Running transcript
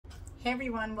Hey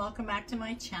everyone, welcome back to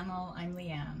my channel. I'm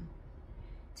Leanne.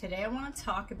 Today I want to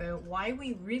talk about why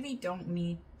we really don't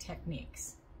need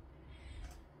techniques.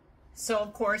 So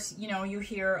of course, you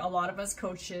hear a lot of us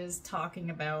coaches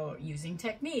talking about using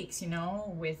techniques,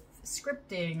 with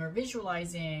scripting or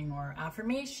visualizing or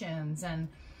affirmations,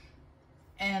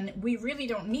 and we really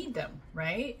don't need them,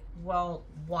 right? Well,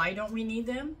 why don't we need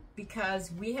them?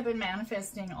 Because we have been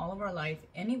manifesting all of our life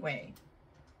anyway.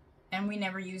 And we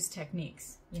never use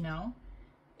techniques,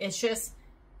 It's just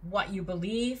what you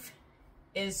believe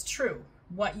is true.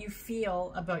 What you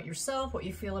feel about yourself, what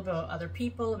you feel about other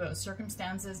people, about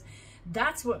circumstances,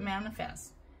 that's what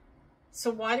manifests.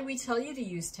 So why do we tell you to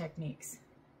use techniques?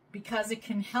 Because it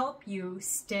can help you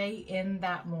stay in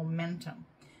that momentum,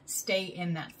 stay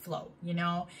in that flow,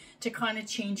 to kind of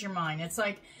change your mind. It's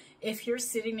like if you're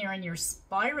sitting there and you're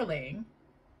spiraling,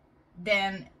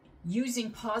 then using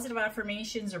positive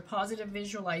affirmations or positive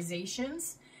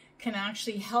visualizations can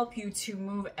actually help you to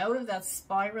move out of that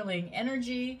spiraling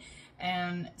energy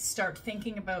and start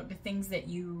thinking about the things that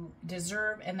you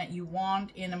deserve and that you want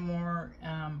in a more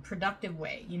productive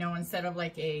way, instead of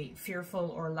like a fearful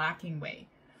or lacking way.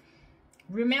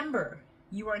 Remember,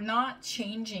 you are not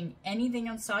changing anything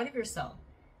outside of yourself.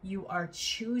 You are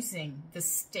choosing the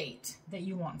state that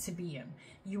you want to be in.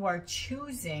 You are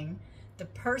choosing the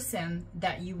person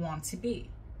that you want to be.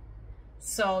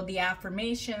 So the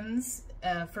affirmations,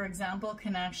 for example,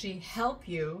 can actually help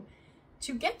you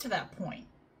to get to that point.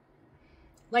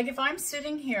 Like if I'm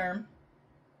sitting here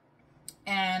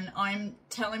and I'm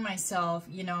telling myself,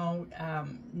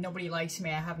 nobody likes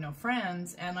me, I have no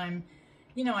friends, and I'm,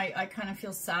 I kind of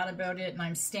feel sad about it, and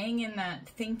I'm staying in that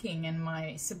thinking, and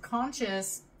my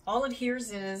subconscious, all it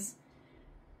hears is,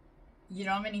 you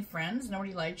don't have any friends,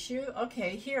 nobody likes you,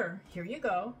 okay, here you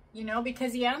go,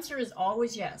 because the answer is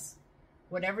always yes.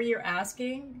 Whatever you're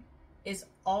asking is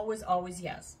always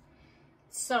yes.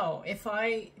 So if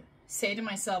I say to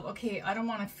myself, okay, I don't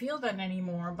want to feel that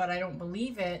anymore, but I don't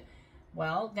believe it,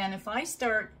 well, then if I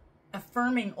start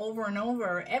affirming over and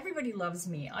over, everybody loves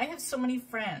me, I have so many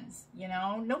friends,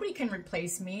 nobody can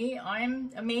replace me,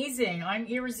 I'm amazing, I'm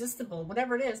irresistible,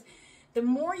 whatever it is, the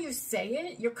more you say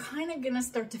it, you're kind of going to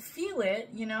start to feel it,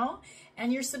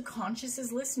 and your subconscious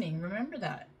is listening. Remember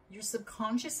that. Your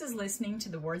subconscious is listening to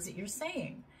the words that you're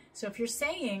saying. So if you're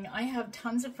saying, I have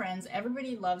tons of friends,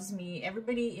 everybody loves me,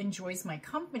 everybody enjoys my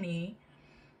company,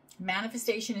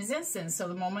 manifestation is instant. So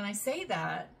the moment I say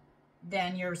that,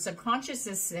 then your subconscious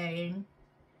is saying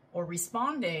or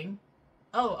responding,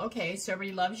 oh, okay, so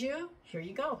everybody loves you, here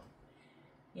you go.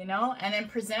 And then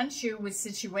presents you with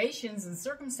situations and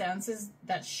circumstances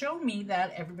that show me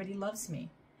that everybody loves me.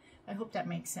 I hope that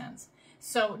makes sense.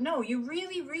 So no, you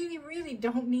really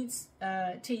don't need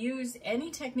to use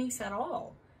any techniques at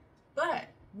all. But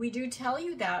we do tell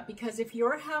you that because if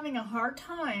you're having a hard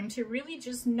time to really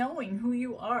just knowing who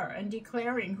you are and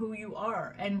declaring who you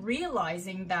are and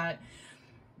realizing that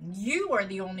you are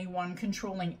the only one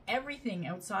controlling everything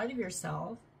outside of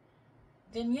yourself,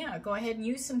 then yeah, go ahead and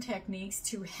use some techniques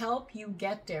to help you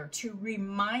get there, to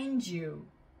remind you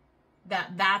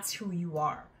that that's who you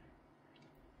are.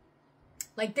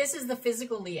 Like this is the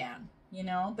physical Leanne,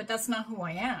 but that's not who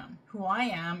I am. Who I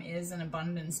am is an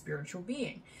abundant spiritual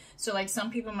being. So like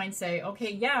some people might say,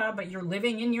 okay, yeah, but you're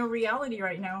living in your reality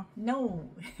right now. No,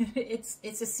 it's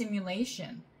a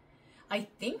simulation. I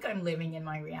think I'm living in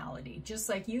my reality, just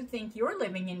like you think you're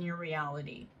living in your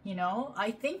reality.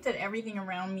 I think that everything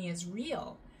around me is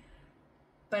real,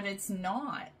 but it's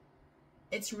not.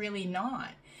 It's really not.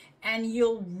 And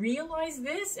you'll realize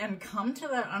this and come to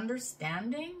that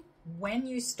understanding when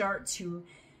you start to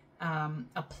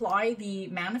apply the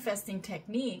manifesting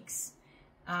techniques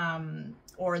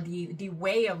or the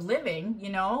way of living,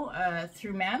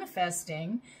 through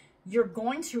manifesting. You're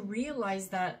going to realize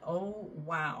that, oh,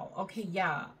 wow, okay,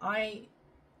 yeah, I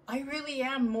really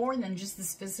am more than just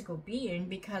this physical being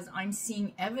because I'm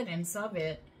seeing evidence of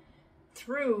it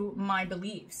through my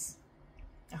beliefs.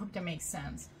 I hope that makes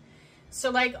sense. So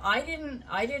like, I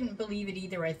didn't believe it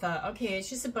either. I thought, okay,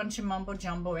 it's just a bunch of mumbo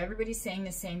jumbo. Everybody's saying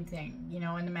the same thing,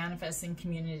 in the manifesting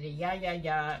community.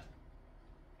 Yeah.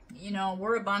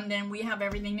 We're abundant. We have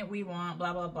everything that we want,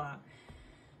 blah, blah, blah.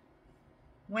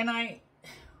 When I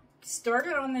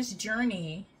started on this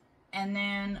journey and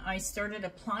then I started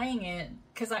applying it,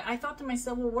 because I thought to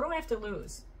myself, well, what do I have to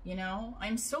lose?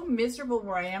 I'm so miserable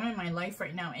where I am in my life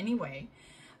right now anyway.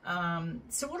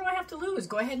 So what do I have to lose?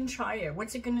 Go ahead and try it.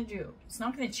 What's it going to do? It's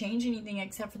not going to change anything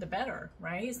except for the better,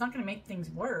 right? It's not going to make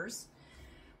things worse.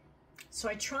 So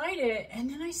I tried it, and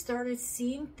then I started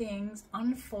seeing things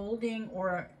unfolding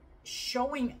or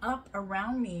showing up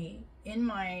around me in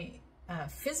my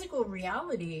physical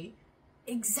reality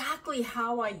exactly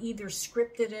how I either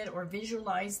scripted it or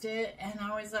visualized it. And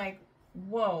I was like,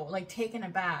 whoa, like taken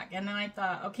aback. And then I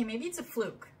thought, okay, maybe it's a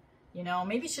fluke, you know,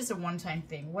 maybe it's just a one-time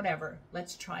thing, whatever,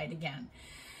 let's try it again.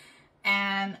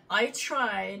 And I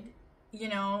tried, you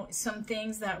know, some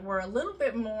things that were a little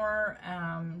bit more,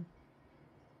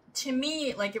 to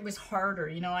me, like it was harder,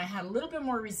 you know, I had a little bit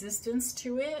more resistance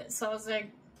to it. So I was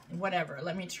like, whatever,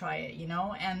 let me try it, you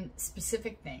know, and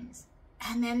specific things.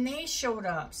 And then they showed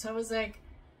up. So I was like,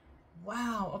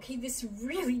 wow, okay, this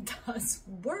really does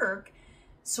work.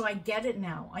 So I get it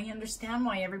now. I understand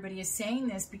why everybody is saying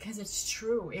this, because it's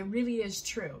true. It really is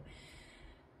true.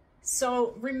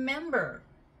 So remember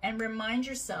and remind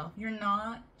yourself, you're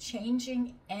not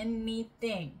changing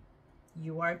anything.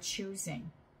 You are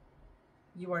choosing.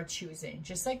 You are choosing.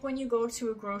 Just like when you go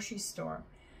to a grocery store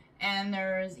and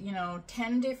there's, you know,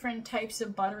 10 different types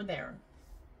of butter there,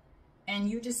 and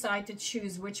you decide to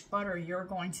choose which butter you're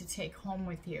going to take home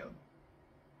with you.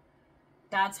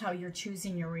 That's how you're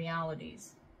choosing your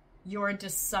realities. You're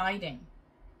deciding.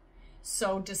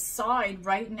 So decide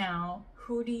right now,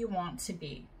 who do you want to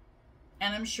be?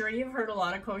 And I'm sure you've heard a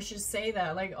lot of coaches say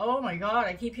that, like, oh my God,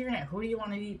 I keep hearing it. Who do you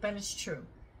want to be? But it's true.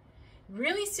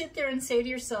 Really sit there and say to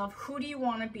yourself, who do you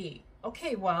want to be?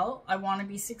 Okay, well, I want to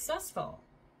be successful.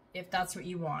 If that's what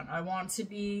you want. I want to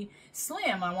be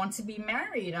slim. I want to be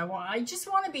married. I just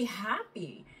want to be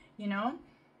happy, you know?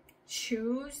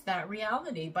 Choose that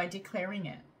reality by declaring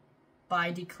it.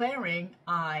 By declaring,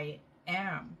 I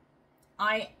am.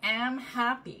 I am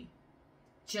happy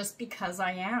just because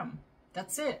I am.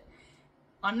 That's it.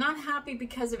 I'm not happy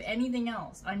because of anything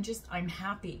else. I'm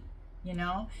happy, you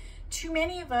know? Too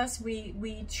many of us,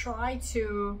 we try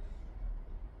to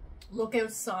look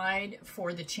outside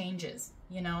for the changes,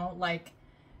 you know, like,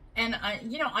 and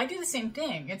I do the same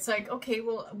thing. It's like, okay,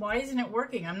 well, why isn't it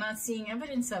working? I'm not seeing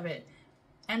evidence of it.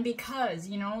 And because,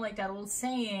 you know, like that old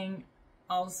saying,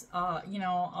 I'll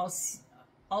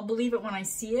believe it when I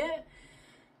see it,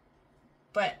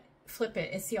 but flip it.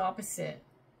 It's the opposite.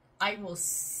 I will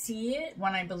see it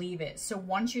when I believe it. So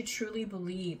once you truly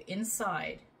believe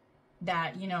inside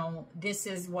that, you know, this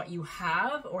is what you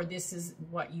have, or this is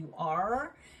what you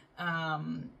are,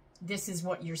 this is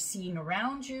what you're seeing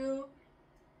around you,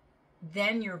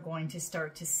 then you're going to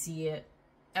start to see it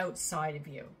outside of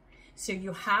you. So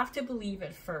you have to believe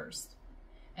it first.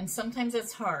 And sometimes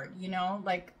it's hard, you know,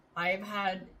 like I've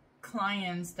had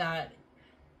clients that,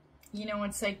 you know,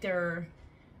 it's like they're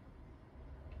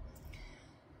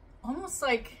almost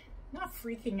like, not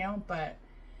freaking out, but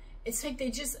it's like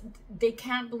they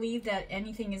can't believe that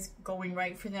anything is going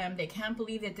right for them. They can't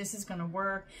believe that this is going to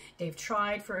work. They've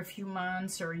tried for a few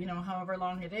months or, you know, however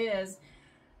long it is.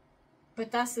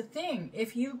 But that's the thing.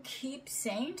 If you keep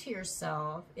saying to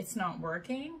yourself, it's not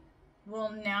working,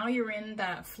 well, now you're in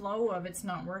that flow of it's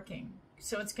not working.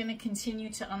 So it's going to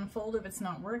continue to unfold if it's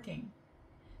not working.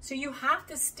 So you have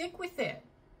to stick with it.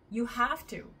 You have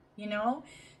to, you know.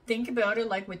 Think about it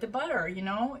like with the butter, you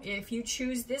know, if you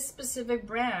choose this specific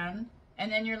brand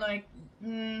and then you're like,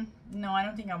 no, I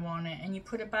don't think I want it. And you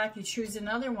put it back, you choose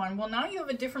another one. Well, now you have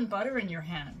a different butter in your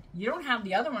hand. You don't have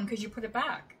the other one because you put it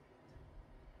back.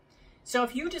 So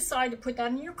if you decide to put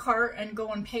that in your cart and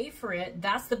go and pay for it,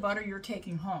 that's the butter you're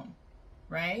taking home,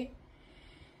 right?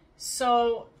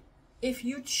 So if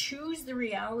you choose the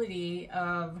reality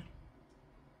of,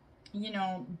 you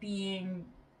know, being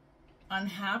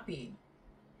unhappy,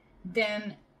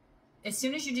 then as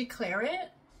soon as you declare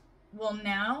it, well,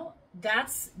 now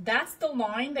that's the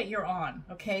line that you're on,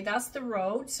 okay? That's the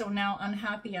road. So now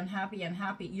unhappy, unhappy,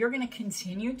 unhappy. You're going to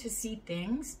continue to see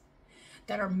things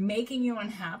that are making you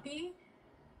unhappy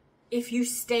if you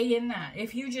stay in that.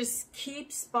 If you just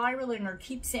keep spiraling or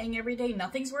keep saying every day,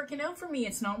 nothing's working out for me,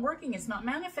 it's not working, it's not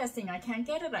manifesting, I can't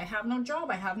get it, I have no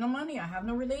job, I have no money, I have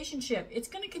no relationship, it's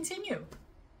going to continue.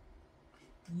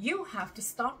 You have to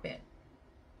stop it.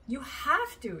 You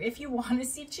have to if you want to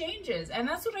see changes. And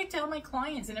that's what I tell my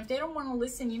clients. And if they don't want to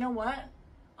listen, you know what?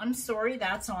 I'm sorry,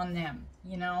 that's on them.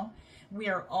 You know, we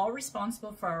are all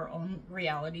responsible for our own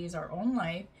realities, our own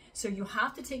life. So you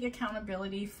have to take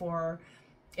accountability for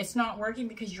it's not working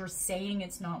because you're saying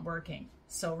it's not working.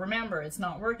 So remember, it's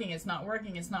not working, it's not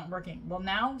working, it's not working. Well,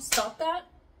 now stop that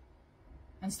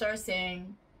and start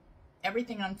saying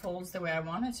everything unfolds the way I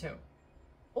want it to.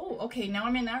 Oh, okay, now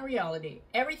I'm in that reality.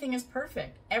 Everything is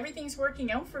perfect. Everything's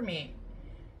working out for me.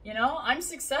 You know, I'm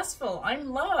successful. I'm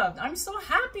loved. I'm so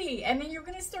happy. And then you're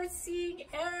going to start seeing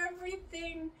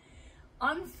everything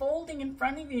unfolding in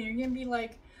front of you. You're going to be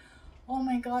like, oh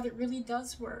my God, it really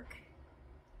does work.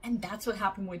 And that's what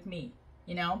happened with me,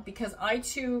 you know, because I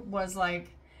too was like,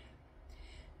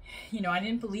 you know, I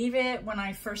didn't believe it when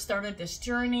I first started this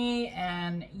journey,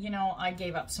 and, you know, I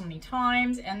gave up so many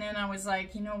times, and then I was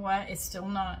like, you know what, it's still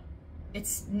not,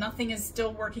 nothing is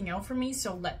still working out for me,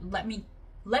 so let me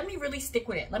really stick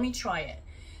with it. Let me try it.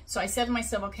 So I said to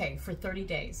myself, okay, for 30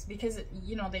 days, because,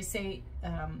 you know, they say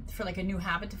for like a new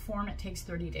habit to form, it takes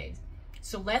 30 days.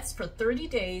 So let's, for 30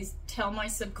 days, tell my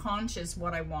subconscious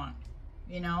what I want,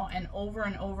 you know, and over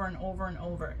and over and over and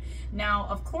over. Now,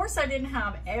 of course, I didn't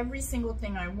have every single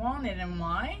thing I wanted. And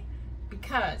why?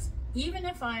 Because even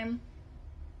if I'm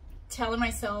telling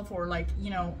myself, or like, you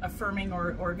know, affirming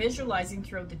or visualizing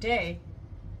throughout the day,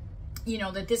 you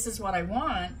know, that this is what I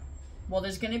want, well,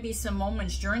 there's going to be some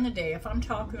moments during the day, if I'm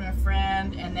talking to a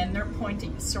friend and then they're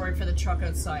pointing, sorry for the truck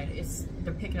outside,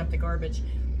 they're picking up the garbage.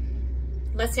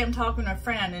 Let's say I'm talking to a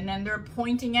friend and then they're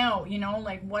pointing out, you know,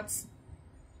 like what's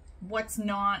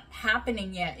not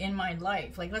happening yet in my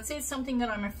life. Like, let's say it's something that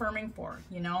I'm affirming for,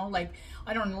 you know, like,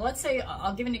 I don't know, let's say,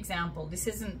 I'll give an example. This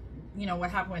isn't, you know, what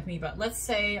happened with me, but let's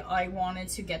say I wanted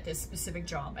to get this specific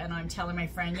job and I'm telling my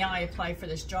friend, yeah, I applied for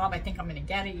this job. I think I'm going to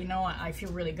get it. You know, I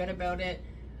feel really good about it.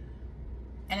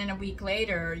 And then a week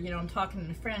later, you know, I'm talking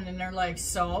to a friend and they're like,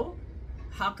 so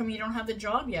how come you don't have the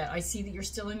job yet? I see that you're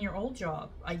still in your old job.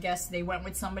 I guess they went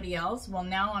with somebody else. Well,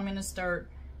 now I'm going to start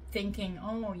thinking,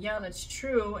 oh yeah, that's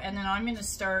true. And then I'm going to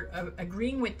start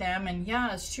agreeing with them. And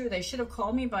yeah, it's true. They should have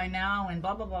called me by now and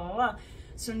blah, blah, blah, blah, blah.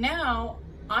 So now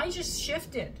I just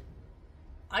shifted.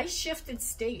 I shifted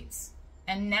states.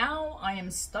 And now I am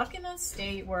stuck in a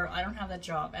state where I don't have that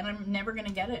job and I'm never going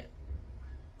to get it.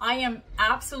 I am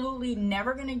absolutely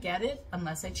never going to get it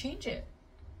unless I change it.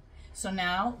 So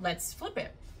now let's flip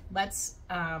it. Let's,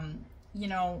 you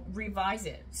know, revise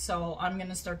it. So I'm going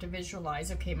to start to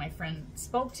visualize, okay, my friend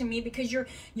spoke to me, because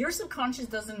your subconscious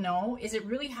doesn't know, is it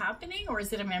really happening or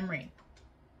is it a memory?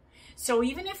 So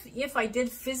even if I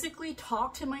did physically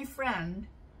talk to my friend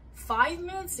 5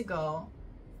 minutes ago,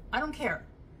 I don't care.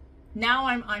 Now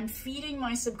I'm feeding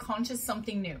my subconscious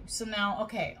something new. So now,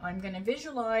 okay, I'm going to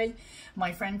visualize,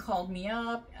 my friend called me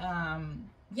up.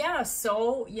 Yeah,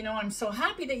 so, you know, I'm so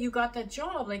happy that you got that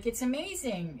job. Like, it's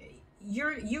amazing.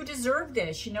 You deserve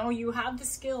this. You know, you have the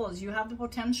skills, you have the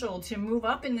potential to move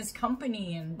up in this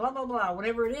company and blah, blah, blah,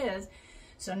 whatever it is.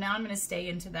 So now I'm going to stay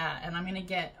into that and I'm going to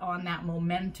get on that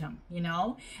momentum, you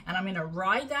know, and I'm going to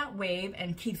ride that wave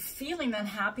and keep feeling that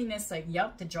happiness. Like,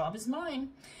 yep, the job is mine.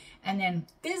 And then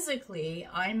physically,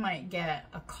 I might get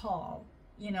a call,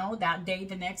 you know, that day,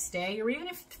 the next day, or even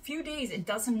if a few days, it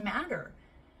doesn't matter.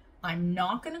 I'm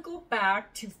not going to go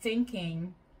back to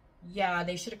thinking, yeah,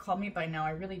 they should have called me by now. I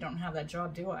really don't have that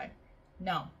job, do I?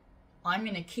 No, I'm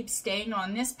going to keep staying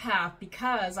on this path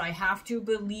because I have to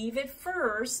believe it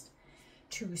first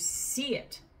to see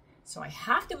it. So I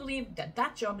have to believe that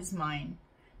that job is mine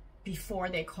before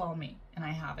they call me and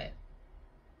I have it.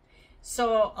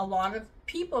 So a lot of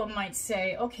people might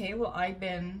say, okay, well, I've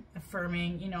been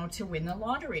affirming, you know, to win the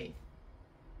lottery.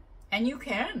 And you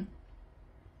can.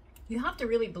 You have to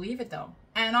really believe it, though.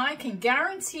 And I can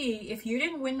guarantee if you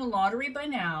didn't win the lottery by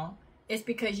now, it's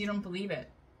because you don't believe it.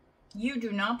 You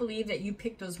do not believe that you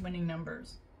picked those winning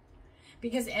numbers.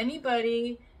 Because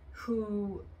anybody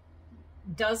who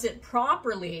does it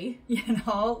properly, you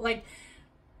know, like,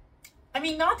 I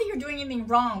mean, not that you're doing anything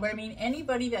wrong, but I mean,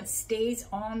 anybody that stays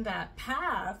on that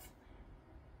path,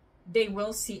 they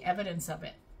will see evidence of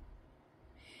it.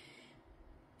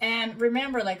 And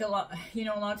remember, like a lot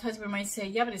of times we might say,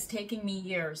 yeah, but it's taking me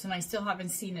years and I still haven't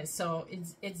seen it. So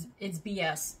it's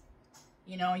BS.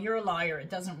 You know, you're a liar. It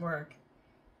doesn't work.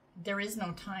 There is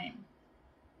no time.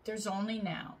 There's only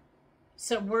now.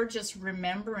 So we're just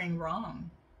remembering wrong.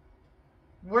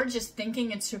 We're just thinking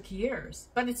it took years,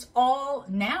 but it's all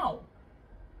now.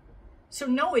 So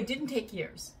no, it didn't take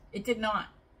years. It did not.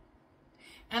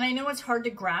 And I know it's hard to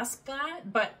grasp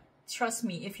that, but trust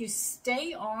me, if you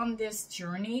stay on this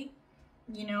journey,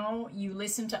 you know, you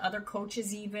listen to other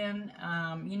coaches even,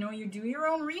 you know, you do your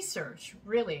own research,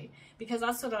 really, because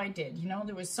that's what I did. You know,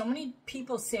 there was so many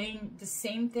people saying the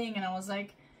same thing and I was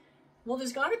like, well,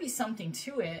 there's got to be something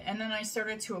to it. And then I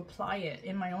started to apply it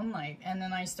in my own life. And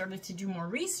then I started to do more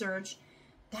research.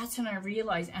 That's when I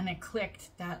realized and it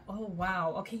clicked that, oh,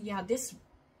 wow, okay, yeah, this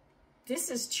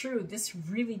is true. This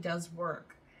really does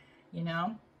work, you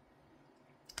know?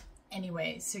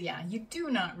 Anyway, so yeah, you do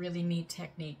not really need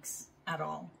techniques at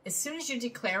all. As soon as you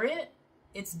declare it,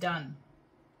 it's done.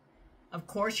 Of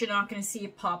course, you're not going to see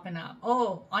it popping up.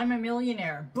 Oh, I'm a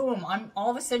millionaire. Boom. All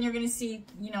of a sudden you're going to see,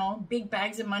 you know, big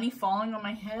bags of money falling on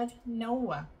my head.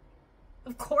 No,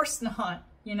 of course not,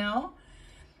 you know?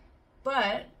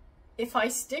 But if I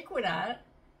stick with that,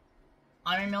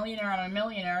 I'm a millionaire, I'm a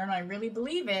millionaire, and I really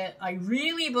believe it. I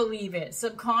really believe it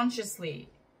subconsciously.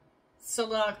 So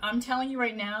look, I'm telling you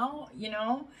right now, you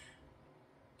know,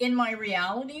 in my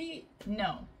reality,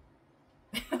 no.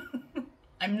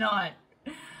 I'm not.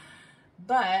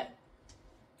 But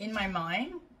in my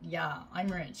mind, yeah, I'm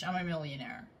rich, I'm a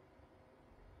millionaire.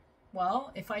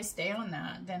 Well, if I stay on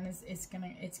that, then it's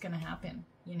gonna happen,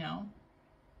 you know?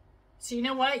 So you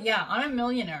know what? Yeah, I'm a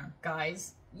millionaire,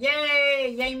 guys.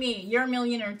 Yay! Yay me! You're a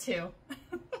millionaire too.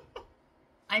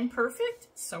 I'm perfect,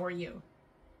 so are you.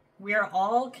 We are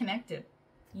all connected,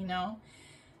 you know?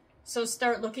 So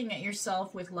start looking at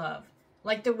yourself with love.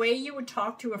 Like the way you would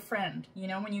talk to a friend, you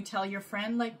know, when you tell your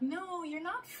friend, like, no, you're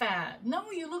not fat.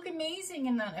 No, you look amazing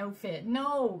in that outfit.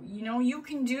 No, you know, you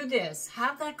can do this.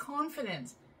 Have that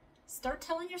confidence. Start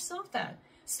telling yourself that.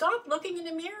 Stop looking in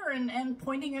the mirror and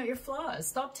pointing out your flaws.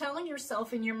 Stop telling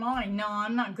yourself in your mind, no,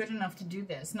 I'm not good enough to do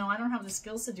this. No, I don't have the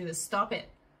skills to do this. Stop it.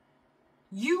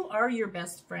 You are your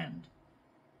best friend.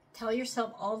 Tell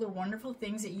yourself all the wonderful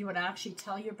things that you would actually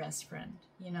tell your best friend,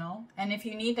 you know? And if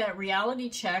you need that reality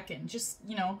check and just,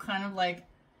 you know, kind of like,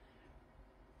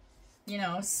 you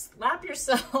know, slap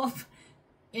yourself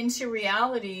into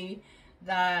reality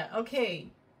that, okay,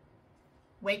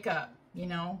 wake up. You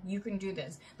know, you can do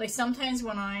this. Like sometimes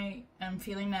when I am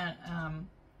feeling that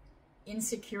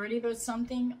insecurity about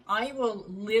something, I will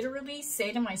literally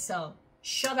say to myself,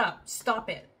 shut up, stop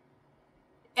it.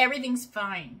 Everything's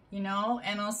fine, you know?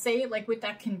 And I'll say it like with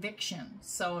that conviction.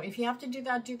 So if you have to do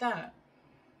that, do that.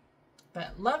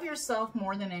 But love yourself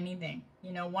more than anything.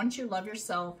 You know, once you love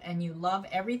yourself and you love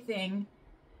everything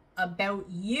about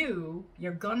you,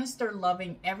 you're gonna start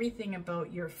loving everything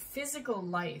about your physical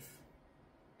life.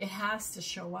 It has to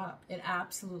show up. It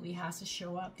absolutely has to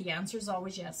show up. The answer is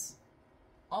always yes.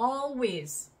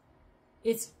 Always.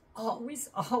 It's always,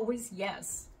 always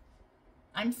yes.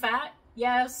 I'm fat?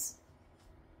 Yes.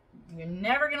 You're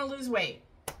never going to lose weight.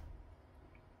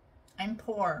 I'm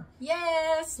poor?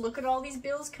 Yes. Look at all these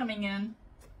bills coming in.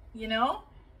 You know?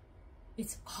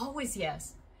 It's always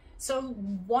yes. So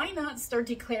why not start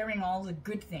declaring all the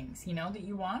good things, you know, that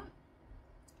you want?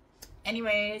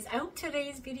 Anyways, I hope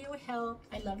today's video helped.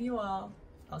 I love you all.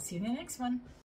 I'll see you in the next one.